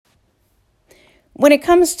When it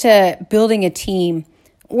comes to building a team,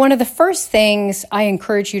 one of the first things I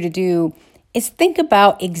encourage you to do is think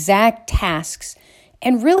about exact tasks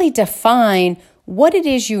and really define what it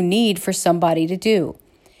is you need for somebody to do.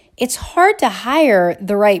 It's hard to hire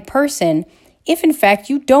the right person if, in fact,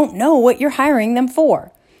 you don't know what you're hiring them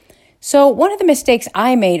for. So one of the mistakes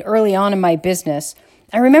I made early on in my business,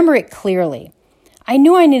 I remember it clearly. I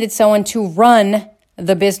knew I needed someone to run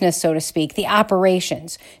the business, so to speak, the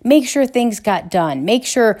operations, make sure things got done, make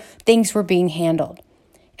sure things were being handled.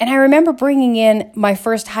 And I remember bringing in my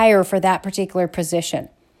first hire for that particular position.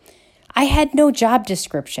 I had no job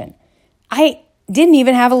description. I didn't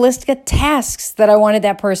even have a list of tasks that I wanted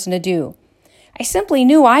that person to do. I simply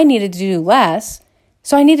knew I needed to do less,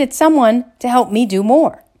 so I needed someone to help me do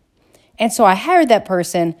more. And so I hired that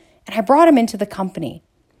person and I brought him into the company.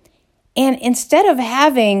 And instead of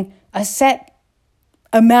having a set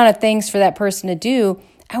amount of things for that person to do,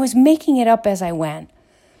 I was making it up as I went.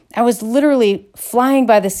 I was literally flying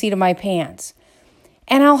by the seat of my pants.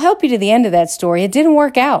 And I'll help you to the end of that story. It didn't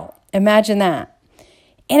work out. Imagine that.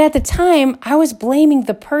 And at the time, I was blaming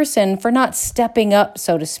the person for not stepping up,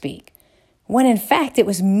 so to speak, when in fact, it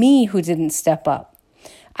was me who didn't step up.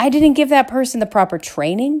 I didn't give that person the proper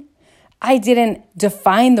training. I didn't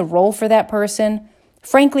define the role for that person.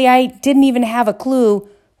 Frankly, I didn't even have a clue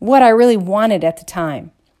what I really wanted at the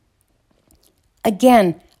time.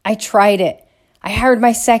 Again, I tried it. I hired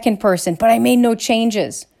my second person, but I made no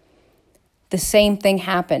changes. The same thing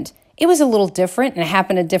happened. It was a little different and it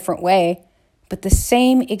happened a different way, but the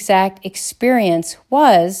same exact experience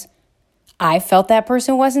was I felt that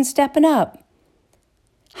person wasn't stepping up.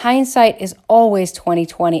 Hindsight is always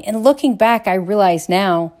 20/20, and looking back, I realize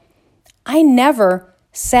now I never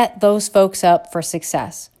set those folks up for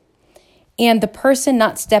success. And the person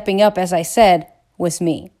not stepping up, as I said, was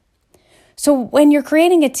me. So when you're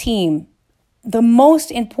creating a team, the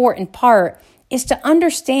most important part is to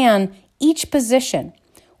understand each position,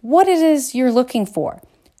 what it is you're looking for,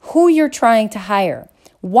 who you're trying to hire,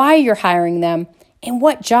 why you're hiring them, and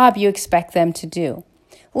what job you expect them to do.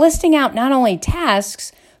 Listing out not only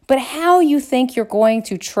tasks, but how you think you're going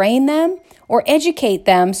to train them or educate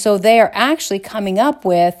them so they are actually coming up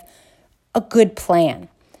with a good plan.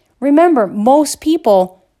 Remember, most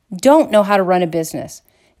people don't know how to run a business.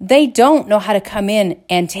 They don't know how to come in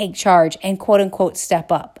and take charge and quote unquote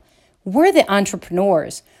step up. We're the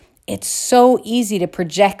entrepreneurs. It's so easy to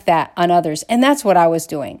project that on others. And that's what I was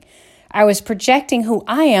doing. I was projecting who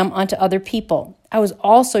I am onto other people. I was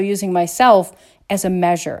also using myself as a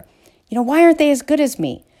measure. Why aren't they as good as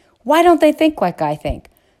me? Why don't they think like I think?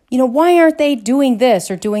 Why aren't they doing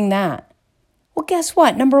this or doing that? Well, guess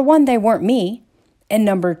what? Number one, they weren't me. And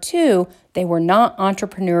number two, they were not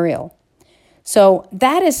entrepreneurial. So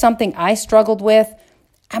that is something I struggled with.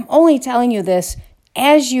 I'm only telling you this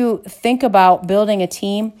as you think about building a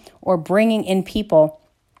team or bringing in people.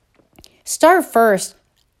 Start first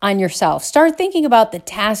on yourself. Start thinking about the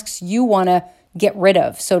tasks you want to get rid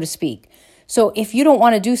of, so to speak. So if you don't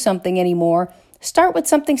want to do something anymore, start with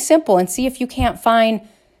something simple and see if you can't find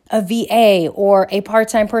a VA or a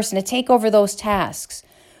part-time person to take over those tasks.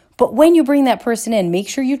 But when you bring that person in, make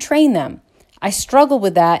sure you train them. I struggled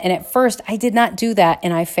with that, and at first I did not do that,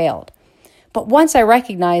 and I failed. But once I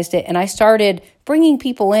recognized it and I started bringing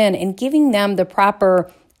people in and giving them the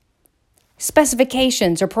proper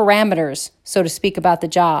specifications or parameters, so to speak, about the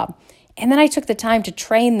job, and then I took the time to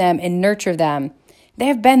train them and nurture them, they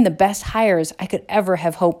have been the best hires I could ever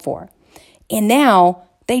have hoped for. And now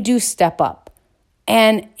they do step up.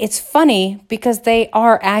 And it's funny because they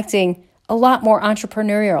are acting a lot more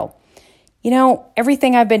entrepreneurial.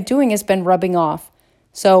 Everything I've been doing has been rubbing off.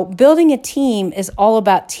 So building a team is all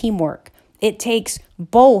about teamwork. It takes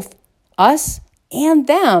both us and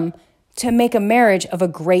them to make a marriage of a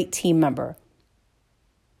great team member.